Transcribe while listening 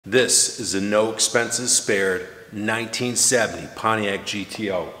This is a no expenses spared 1970 Pontiac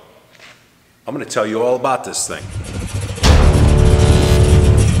GTO. I'm going to tell you all about this thing.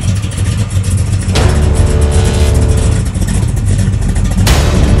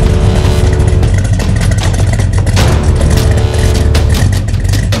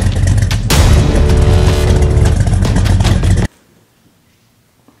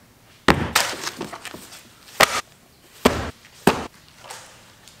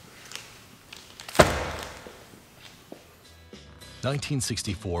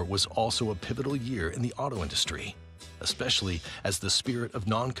 (1964) was also a pivotal year in the auto industry, especially as the spirit of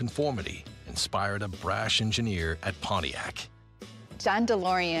nonconformity inspired a brash engineer at Pontiac. John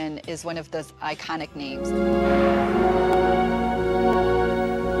DeLorean is one of those iconic names.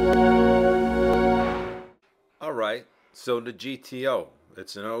 All right, so the GTO,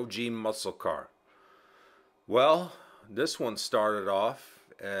 it's an OG muscle car. Well, this one started off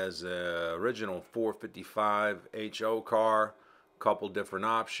as an original 455 HO car. Couple different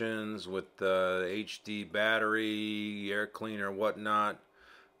options with the HD battery, air cleaner, whatnot.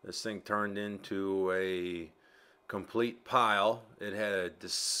 This thing turned into a complete pile. It had a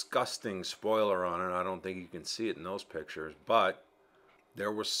disgusting spoiler on it. I don't think you can see it in those pictures, but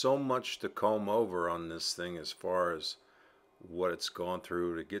there was so much to comb over on this thing as far as what it's gone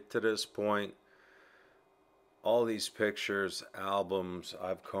through to get to this point. All these pictures, albums,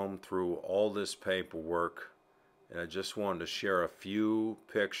 I've combed through all this paperwork. And I just wanted to share a few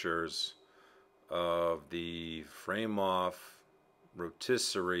pictures of the frame-off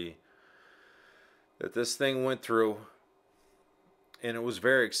rotisserie that this thing went through. And it was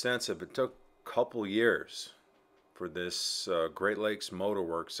very extensive. It took a couple years for this Great Lakes Motor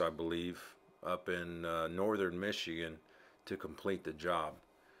Works, I believe, up in northern Michigan to complete the job.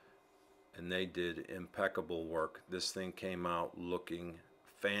 And they did impeccable work. This thing came out looking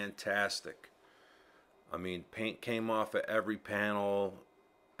fantastic. I mean, paint came off of every panel,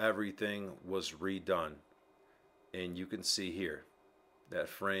 everything was redone. And you can see here, that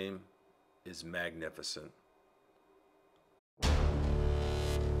frame is magnificent.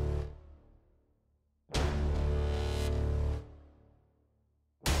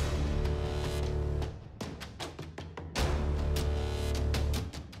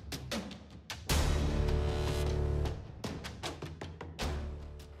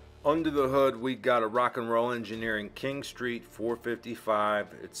 Under the hood, we got a Rock and Roll Engineering King Street 455.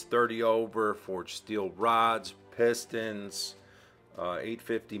 It's 30 over, forged steel rods, pistons,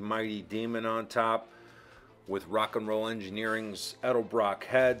 850 Mighty Demon on top with Rock and Roll Engineering's Edelbrock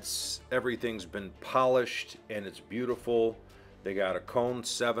heads. Everything's been polished and it's beautiful. They got a cone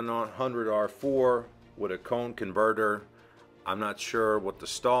 700 R4 with a cone converter. I'm not sure what the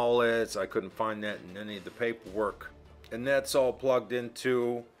stall is. I couldn't find that in any of the paperwork. And that's all plugged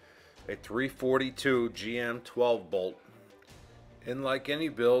into a 342 GM 12 bolt. And like any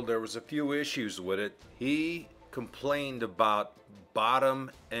build, there was a few issues with it. He complained about bottom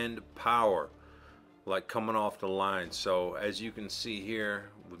end power, like coming off the line. So as you can see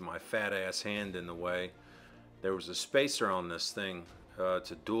here with my fat ass hand in the way, there was a spacer on this thing. It's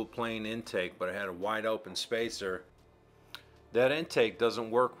a dual plane intake, but it had a wide open spacer. That intake doesn't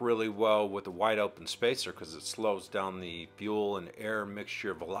work really well with a wide open spacer because it slows down the fuel and air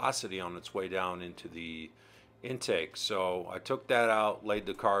mixture velocity on its way down into the intake. So I took that out, laid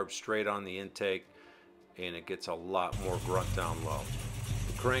the carb straight on the intake, and it gets a lot more grunt down low.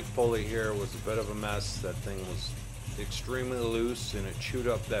 The crank pulley here was a bit of a mess. That thing was extremely loose and it chewed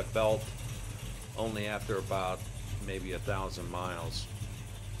up that belt only after about maybe 1,000 miles.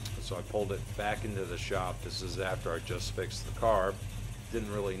 So I pulled it back into the shop. This is after I just fixed the carb.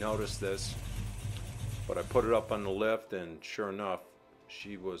 Didn't really notice this, but I put it up on the lift and sure enough,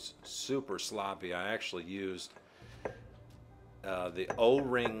 she was super sloppy. I actually used the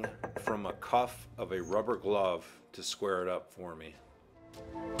O-ring from a cuff of a rubber glove to square it up for me.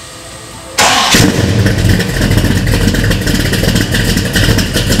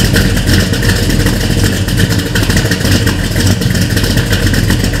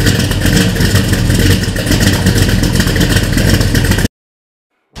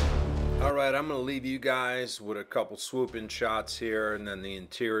 I'm going to leave you guys with a couple swoop-in shots here, and then the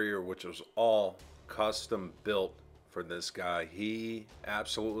interior, which was all custom built for this guy. He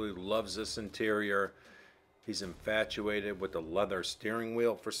absolutely loves this interior. He's infatuated with the leather steering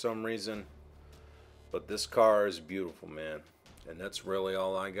wheel for some reason. But this car is beautiful, man. And that's really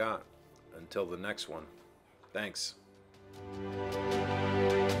all I got. Until the next one. Thanks.